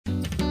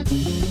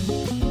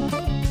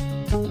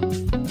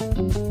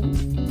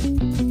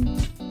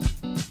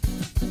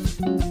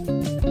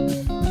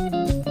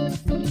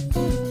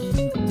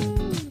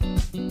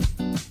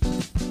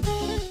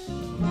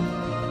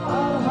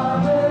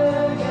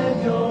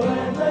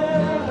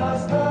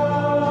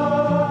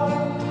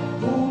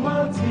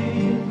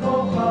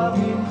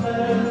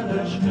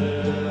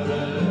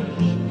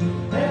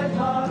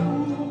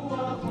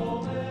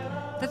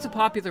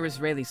popular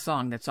Israeli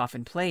song that's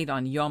often played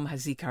on Yom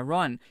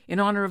ha-Zikaron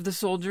in honor of the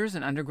soldiers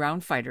and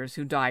underground fighters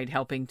who died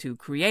helping to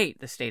create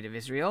the State of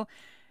Israel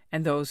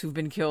and those who've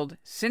been killed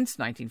since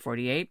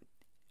 1948,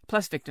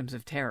 plus victims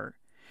of terror.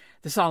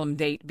 The solemn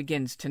date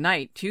begins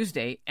tonight,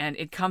 Tuesday, and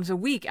it comes a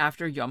week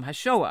after Yom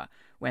HaShoah,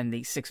 when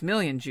the 6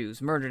 million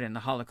Jews murdered in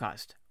the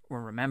Holocaust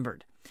were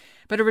remembered.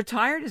 But a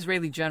retired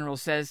Israeli general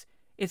says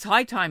it's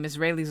high time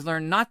Israelis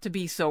learn not to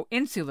be so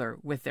insular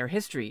with their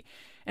history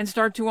and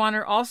start to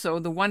honor also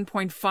the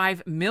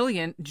 1.5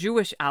 million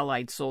Jewish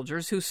Allied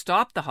soldiers who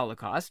stopped the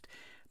Holocaust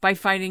by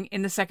fighting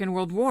in the Second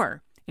World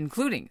War,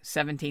 including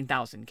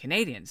 17,000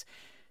 Canadians.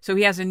 So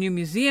he has a new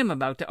museum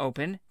about to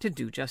open to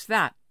do just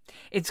that.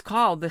 It's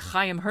called the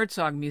Chaim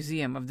Herzog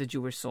Museum of the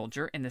Jewish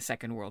Soldier in the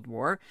Second World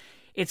War.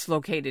 It's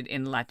located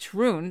in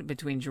Latrun,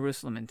 between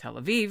Jerusalem and Tel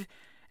Aviv,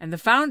 and the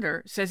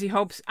founder says he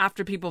hopes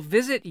after people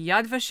visit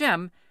Yad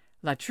Vashem,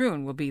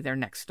 Latrun will be their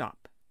next stop.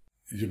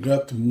 You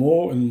got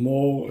more and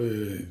more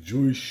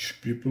Jewish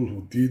people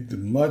who did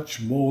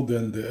much more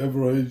than the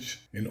average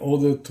in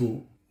order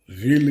to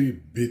really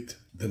beat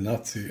the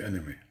Nazi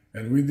enemy.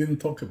 And we didn't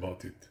talk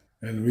about it.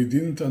 And we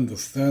didn't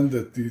understand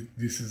that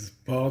this is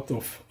part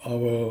of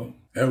our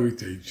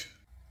heritage,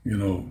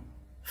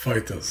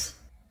 fighters,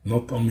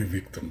 not only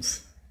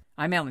victims.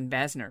 I'm Ellen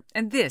Basner,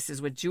 and this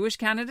is what Jewish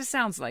Canada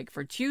sounds like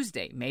for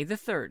Tuesday, May the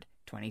 3rd,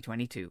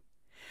 2022.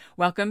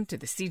 Welcome to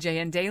the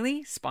CJN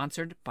Daily,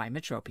 sponsored by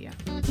Metropia.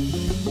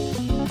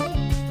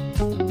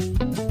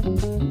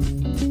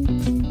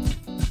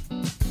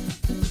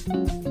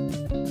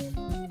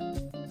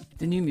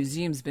 The new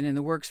museum's been in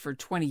the works for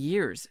 20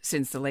 years,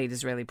 since the late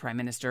Israeli Prime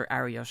Minister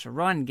Ariel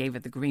Sharon gave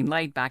it the green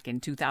light back in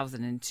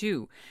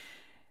 2002.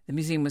 The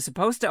museum was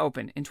supposed to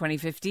open in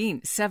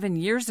 2015, 7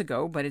 years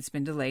ago, but it's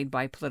been delayed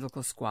by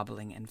political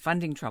squabbling and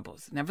funding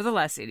troubles.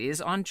 Nevertheless, it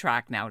is on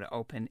track now to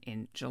open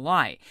in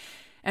July.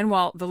 And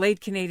while the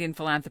late Canadian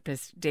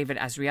philanthropist David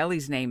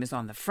Azrieli's name is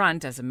on the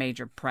front as a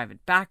major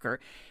private backer,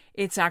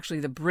 it's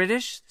actually the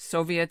British,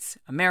 Soviets,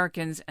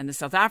 Americans, and the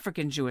South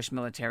African Jewish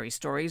military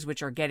stories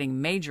which are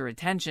getting major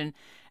attention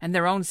and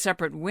their own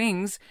separate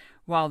wings,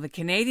 while the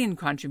Canadian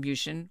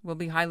contribution will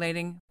be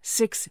highlighting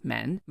 6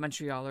 men: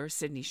 Montrealer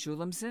Sidney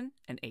Schulemson,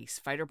 an ace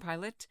fighter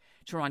pilot,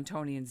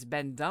 Torontonians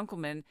Ben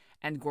Dunkelman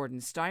and Gordon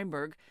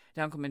Steinberg.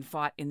 Dunkelman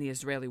fought in the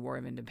Israeli War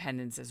of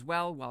Independence as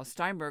well, while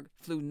Steinberg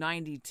flew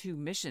 92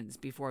 missions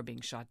before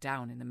being shot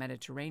down in the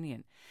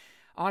Mediterranean.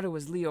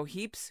 Ottawa's Leo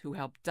Heaps, who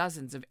helped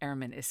dozens of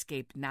airmen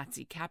escape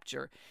Nazi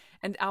capture,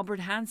 and Albert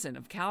Hansen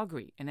of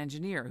Calgary, an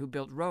engineer who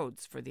built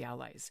roads for the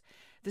Allies.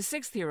 The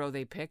 6th hero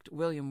they picked,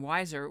 William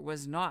Weiser,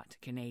 was not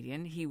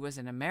Canadian. He was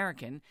an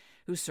American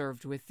who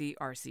served with the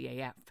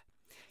RCAF.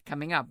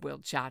 Coming up, we'll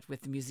chat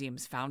with the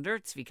museum's founder,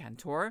 Zvi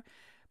Kan-Tor.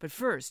 But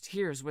first,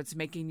 here's what's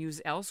making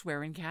news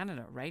elsewhere in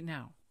Canada right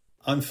now.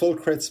 I'm Phil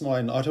Kretzmar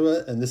in Ottawa,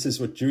 and this is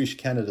what Jewish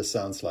Canada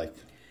sounds like.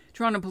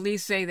 Toronto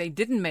police say they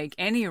didn't make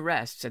any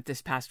arrests at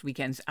this past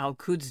weekend's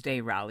Al-Quds Day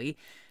rally,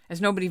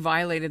 as nobody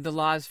violated the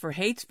laws for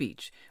hate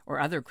speech or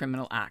other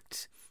criminal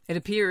acts. It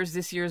appears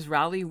this year's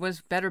rally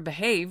was better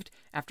behaved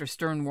after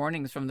stern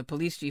warnings from the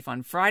police chief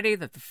on Friday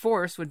that the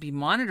force would be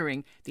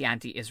monitoring the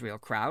anti-Israel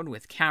crowd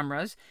with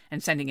cameras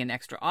and sending in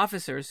extra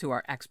officers who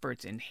are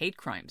experts in hate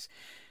crimes.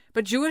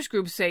 But Jewish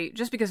groups say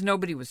just because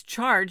nobody was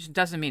charged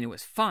doesn't mean it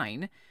was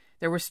fine.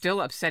 There were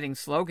still upsetting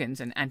slogans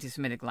and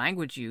anti-Semitic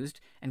language used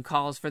and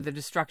calls for the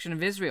destruction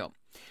of Israel.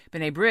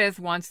 B'nai B'rith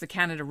wants the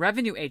Canada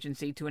Revenue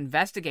Agency to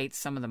investigate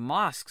some of the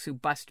mosques who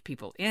bust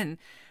people in,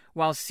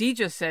 while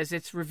CJA says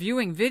it's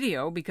reviewing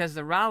video because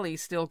the rally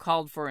still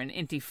called for an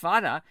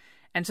intifada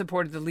and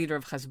supported the leader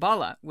of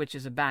Hezbollah, which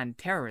is a banned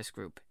terrorist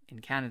group in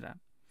Canada.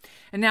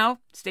 And now,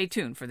 stay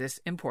tuned for this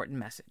important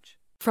message.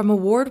 From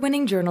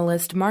award-winning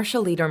journalist Marcia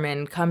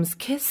Lederman comes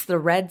Kiss the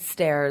Red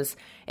Stairs,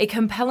 a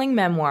compelling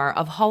memoir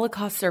of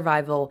Holocaust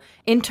survival,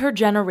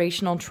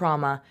 intergenerational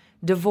trauma,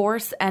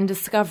 divorce, and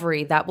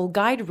discovery that will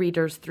guide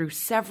readers through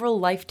several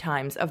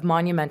lifetimes of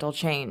monumental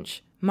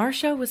change.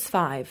 Marcia was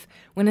 5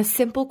 when a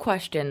simple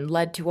question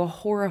led to a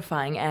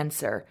horrifying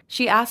answer.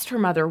 She asked her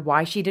mother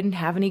why she didn't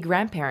have any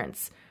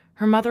grandparents.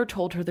 Her mother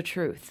told her the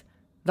truth: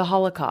 the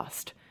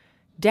Holocaust.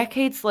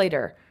 Decades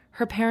later,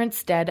 her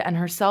parents dead and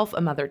herself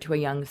a mother to a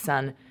young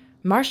son,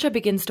 Marcia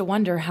begins to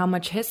wonder how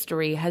much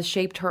history has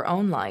shaped her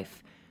own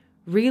life.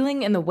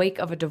 Reeling in the wake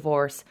of a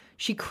divorce,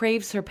 she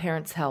craves her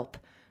parents' help.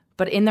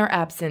 But in their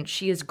absence,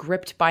 she is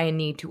gripped by a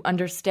need to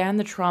understand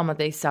the trauma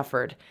they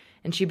suffered,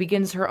 and she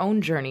begins her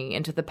own journey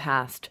into the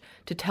past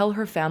to tell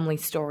her family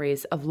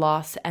stories of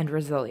loss and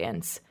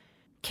resilience.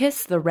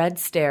 Kiss the Red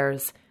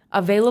Stairs,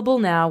 available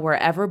now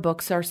wherever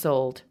books are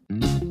sold.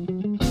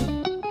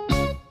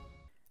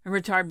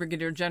 Retired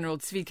Brigadier General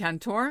Zvi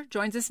Kan-Tor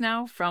joins us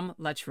now from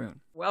Latrun.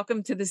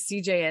 Welcome to the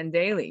CJN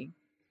Daily.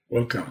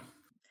 Welcome.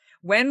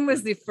 When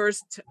was the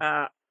first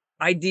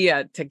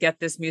idea to get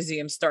this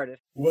museum started?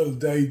 Well,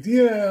 the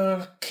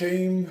idea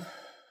came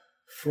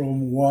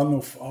from one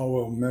of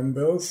our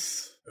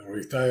members, a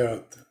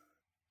retired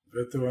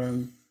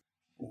veteran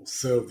who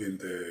served in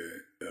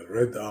the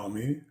Red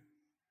Army,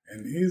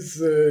 And his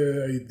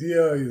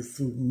idea is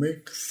to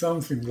make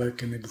something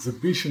like an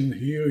exhibition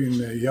here in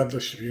Yad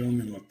Vashem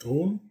in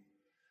Latrun.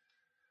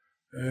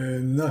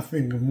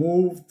 Nothing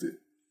moved.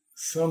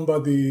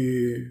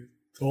 Somebody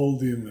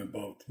told him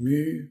about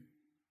me.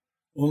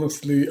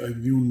 Honestly, I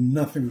knew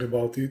nothing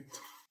about it.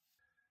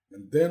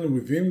 And then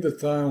within the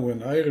time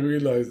when I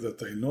realized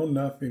that I know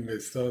nothing, I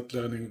started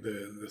learning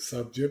the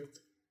subject.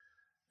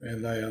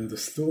 And I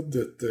understood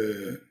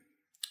that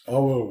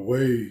our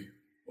way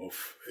of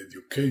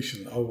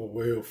education, our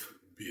way of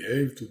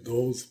behave to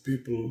those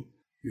people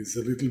is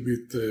a little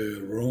bit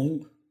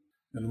wrong.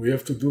 And we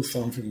have to do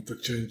something to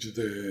change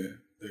the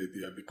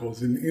idea.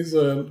 Because in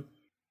Israel,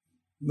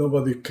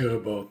 nobody cares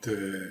about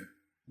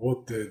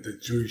what the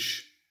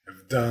Jewish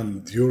have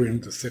done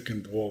during the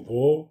Second World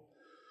War.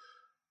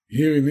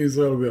 Here in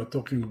Israel, we are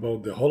talking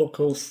about the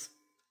Holocaust,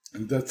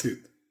 and that's it.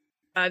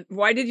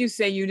 Why did you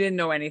say you didn't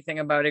know anything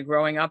about it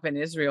growing up in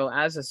Israel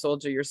as a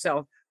soldier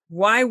yourself?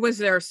 Why was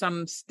there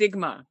some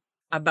stigma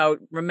about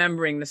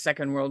remembering the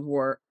Second World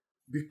War?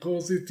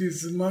 Because it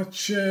is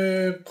much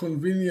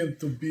convenient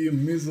to be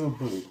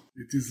miserable.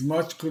 It is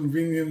much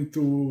convenient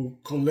to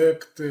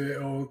collect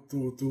or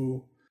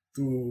to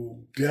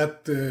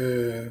get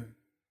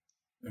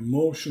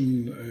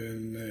emotion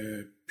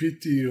and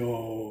pity,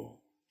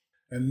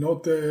 and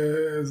not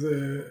as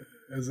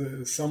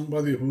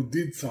somebody who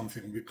did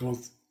something,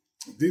 because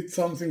did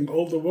something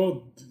all the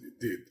world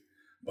did.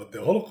 But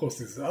the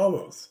Holocaust is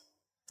ours,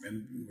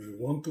 and we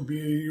want to be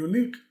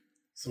unique,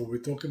 so we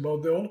talk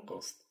about the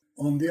Holocaust.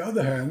 On the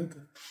other hand,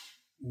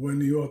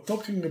 when you are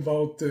talking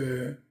about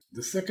the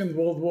Second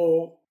World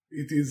War,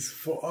 it is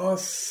for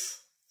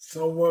us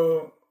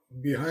somewhere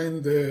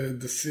behind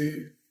the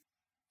sea.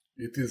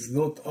 It is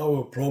not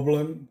our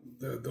problem.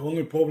 The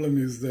only problem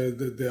is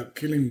that they are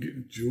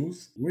killing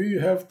Jews. We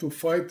have to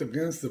fight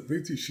against the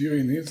British here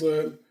in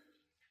Israel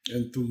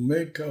and to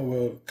make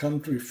our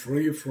country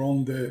free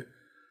from the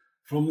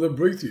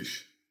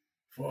British.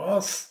 For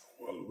us,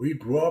 well, we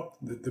grew up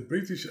that the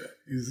British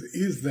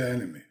is the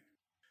enemy.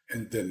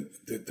 And then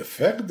the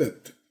fact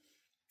that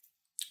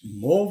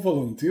more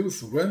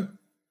volunteers went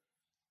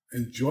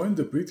and joined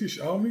the British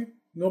Army,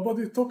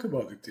 nobody talk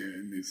about it here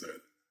in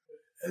Israel.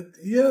 And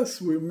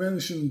yes, we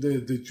mentioned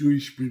the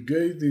Jewish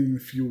Brigade in a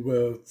few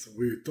words.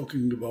 We're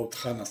talking about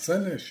Hannah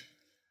Senesh.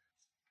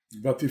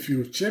 But if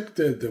you check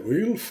the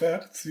real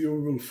facts, you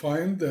will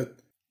find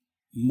that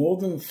more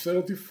than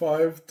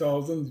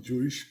 35,000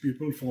 Jewish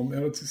people from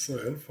Eretz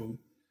Israel, from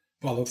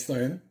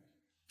Palestine,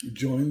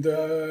 joined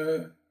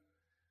the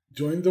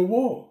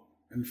war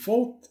and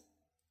fought.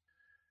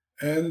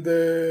 And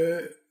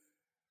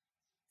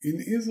in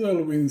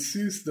Israel, we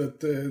insist that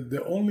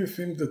the only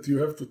thing that you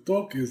have to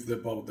talk is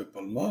about the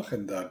Palmach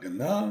and the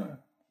Haganah,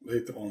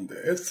 later on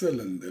the Etzel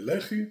and the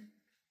Lehi,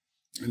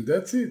 and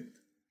that's it.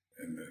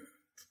 And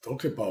to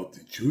talk about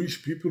the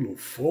Jewish people who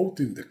fought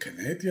in the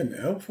Canadian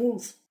Air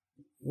Force,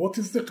 what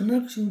is the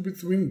connection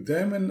between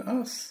them and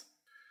us?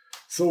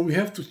 So we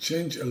have to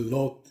change a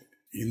lot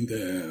in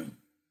the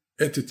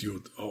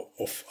attitude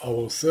of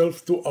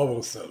ourselves to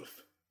ourselves,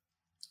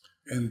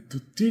 and to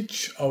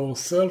teach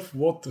ourselves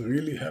what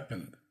really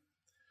happened.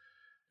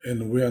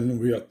 And when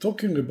we are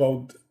talking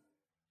about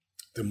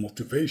the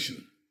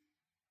motivation,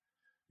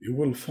 you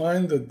will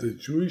find that the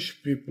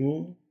Jewish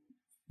people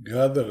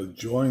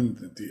joined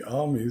the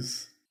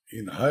armies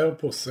in higher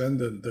percent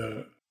than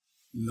their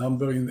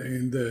number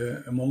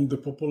among the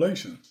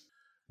population.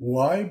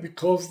 Why?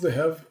 Because they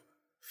have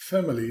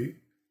family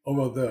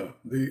over there.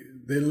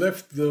 They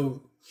left the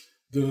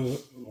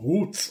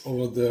roots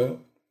over there,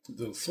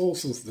 their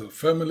sources, their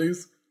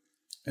families,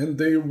 and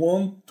they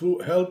want to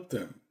help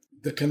them.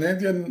 The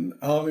Canadian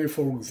Army,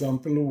 for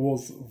example,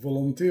 was a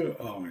volunteer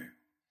army.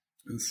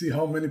 And see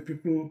how many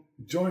people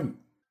joined.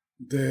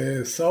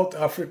 The South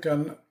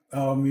African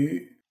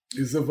Army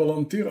is a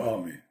volunteer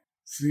army.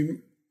 See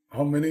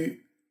how many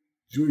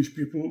Jewish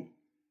people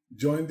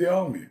joined the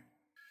army.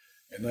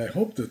 And I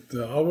hope that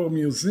our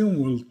museum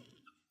will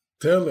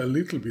tell a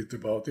little bit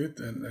about it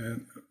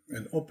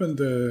and open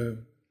the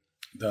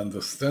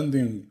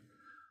understanding,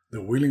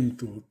 the willing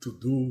to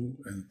do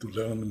and to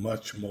learn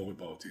much more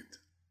about it.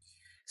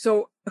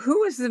 So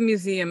who is the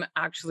museum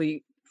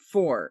actually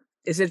for?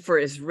 Is it for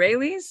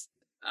Israelis?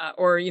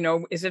 Or,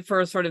 is it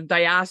for sort of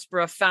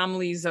diaspora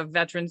families of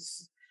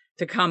veterans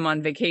to come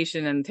on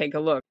vacation and take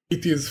a look?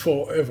 It is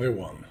for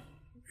everyone.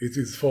 It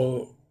is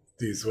for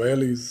the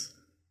Israelis.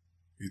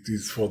 It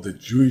is for the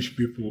Jewish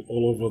people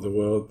all over the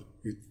world.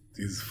 It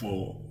is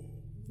for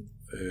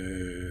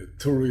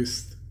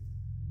tourists.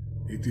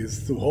 It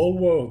is the whole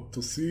world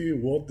to see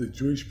what the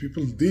Jewish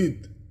people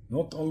did.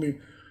 Not only,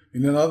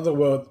 in another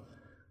word,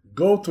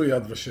 go to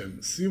Yad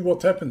Vashem, see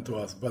what happened to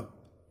us, but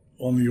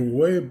on your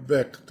way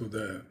back to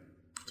the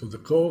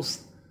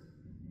coast,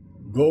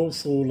 go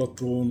through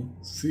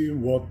Latrun, see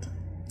what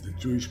the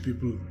Jewish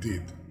people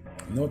did.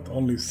 Not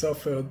only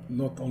suffered,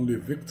 not only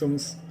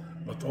victims,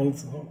 but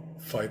also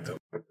fighters.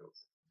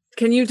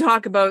 Can you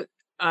talk about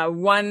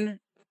one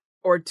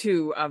or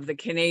two of the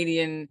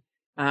Canadian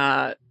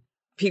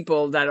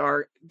people that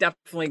are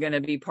definitely going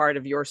to be part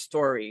of your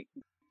story.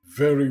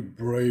 Very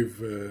brave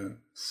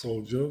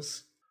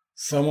soldiers.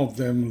 Some of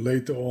them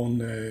later on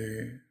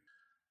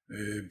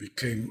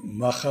became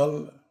Machal,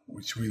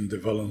 which means the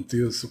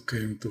volunteers who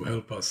came to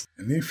help us.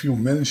 And if you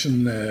mention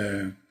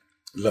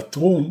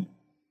Latrun,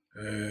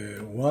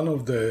 one of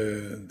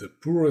the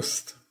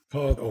poorest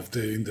part of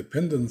the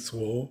independence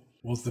war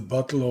was the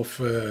Battle of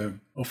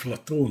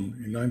Latrun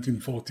in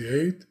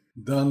 1948,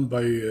 done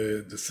by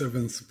the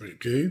 7th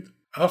Brigade.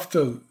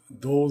 After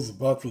those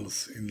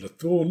battles in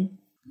Latrun,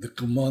 the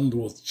command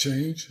was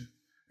changed,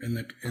 and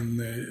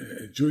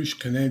a Jewish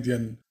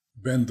Canadian,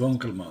 Ben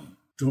Donkelman,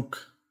 took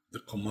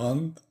the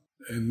command.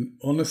 And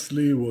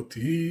honestly, what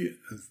he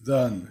has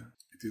done,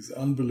 it is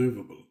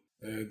unbelievable.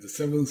 The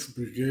 7th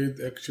Brigade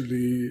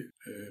actually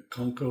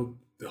conquered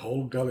the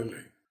whole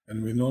Galilee,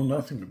 and we know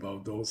nothing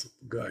about those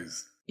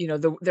guys.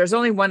 There's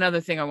only one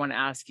other thing I want to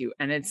ask you,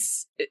 and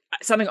it's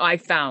something I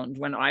found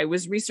when I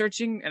was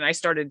researching, and I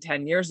started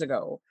 10 years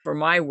ago for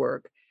my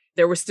work.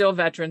 There were still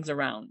veterans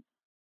around.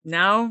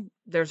 Now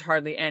there's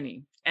hardly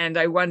any. And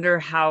I wonder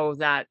how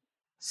that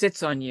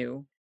sits on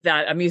you,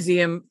 that a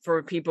museum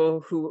for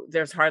people who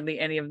there's hardly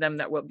any of them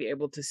that will be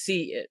able to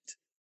see it.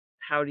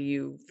 How do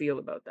you feel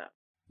about that?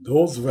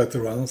 Those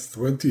veterans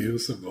 20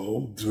 years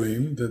ago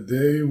dreamed that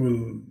they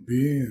will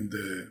be in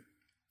the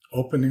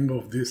opening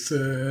of this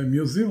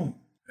museum.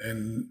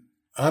 And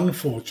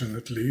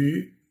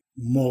unfortunately,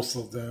 most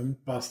of them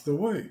passed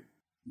away,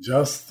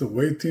 just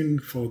waiting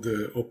for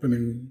the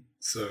opening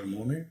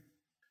ceremony.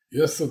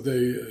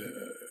 Yesterday,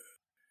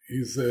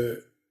 he's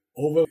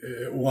over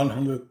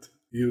 100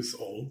 years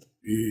old.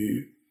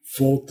 He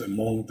fought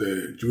among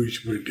the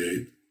Jewish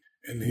Brigade,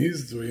 and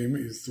his dream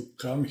is to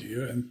come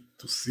here and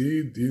to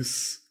see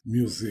this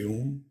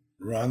museum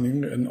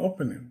running and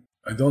opening.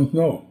 I don't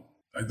know.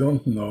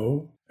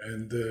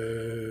 And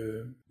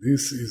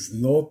this is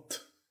not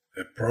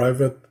a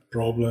private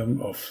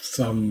problem of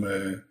some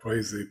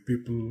crazy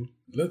people.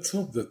 Let's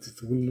hope that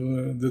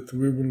that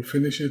we will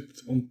finish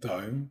it on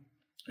time.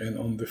 And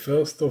on the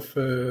 1st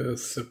of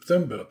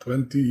September,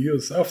 20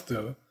 years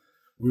after,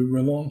 we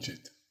will launch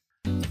it.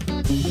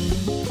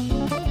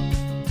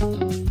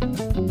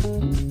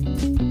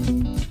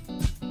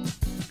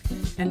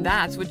 And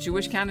that's what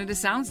Jewish Canada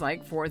sounds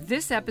like for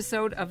this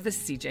episode of the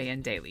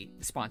CJN Daily,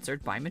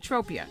 sponsored by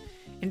Metropia.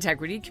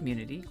 Integrity,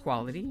 community,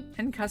 quality,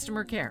 and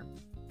customer care.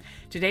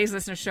 Today's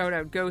listener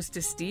shout-out goes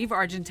to Steve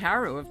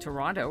Argentaro of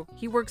Toronto.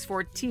 He works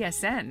for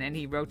TSN, and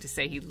he wrote to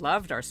say he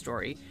loved our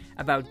story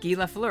about Guy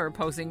Lafleur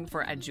posing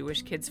for a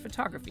Jewish kids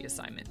photography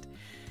assignment.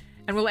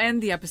 And we'll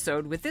end the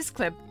episode with this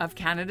clip of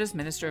Canada's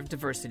Minister of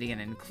Diversity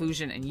and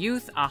Inclusion and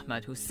Youth,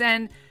 Ahmed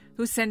Hussein,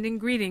 who's sending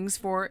greetings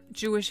for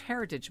Jewish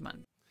Heritage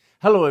Month.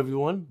 Hello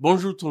everyone,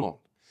 bonjour tout le monde.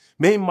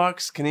 May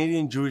marks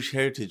Canadian Jewish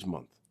Heritage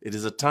Month. It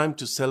is a time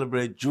to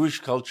celebrate Jewish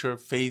culture,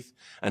 faith,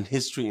 and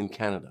history in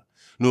Canada.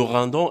 Nous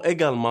rendons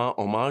également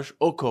hommage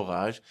au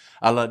courage,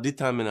 à la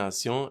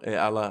détermination et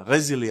à la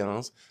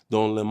résilience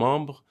dont les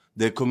membres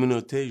des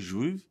communautés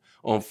juives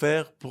ont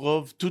fait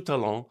preuve tout au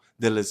long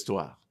de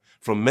l'histoire.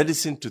 From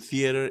medicine to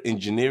theater,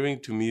 engineering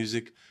to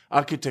music,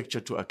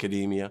 architecture to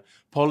academia,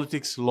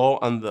 politics, law,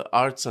 and the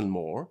arts and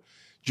more,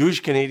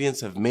 Jewish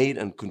Canadians have made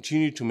and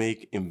continue to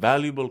make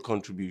invaluable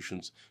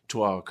contributions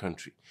to our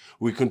country.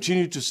 We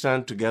continue to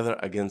stand together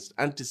against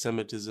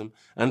anti-Semitism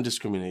and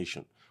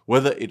discrimination,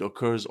 whether it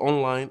occurs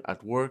online,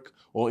 at work,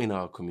 or in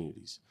our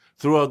communities.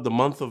 Throughout the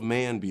month of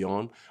May and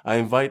beyond, I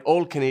invite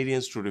all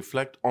Canadians to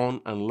reflect on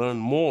and learn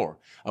more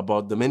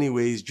about the many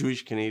ways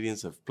Jewish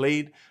Canadians have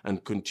played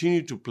and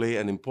continue to play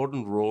an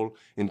important role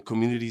in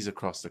communities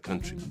across the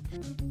country.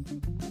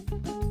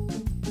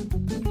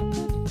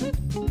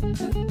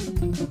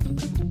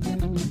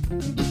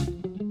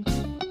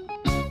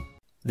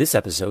 This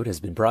episode has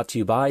been brought to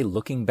you by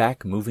Looking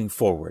Back, Moving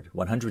Forward,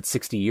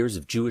 160 Years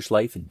of Jewish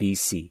Life in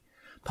BC.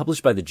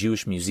 Published by the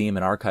Jewish Museum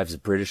and Archives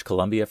of British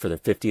Columbia for their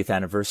 50th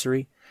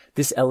anniversary,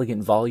 this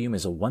elegant volume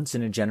is a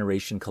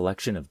once-in-a-generation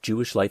collection of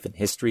Jewish life and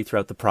history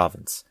throughout the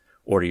province.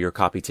 Order your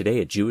copy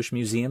today at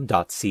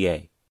jewishmuseum.ca.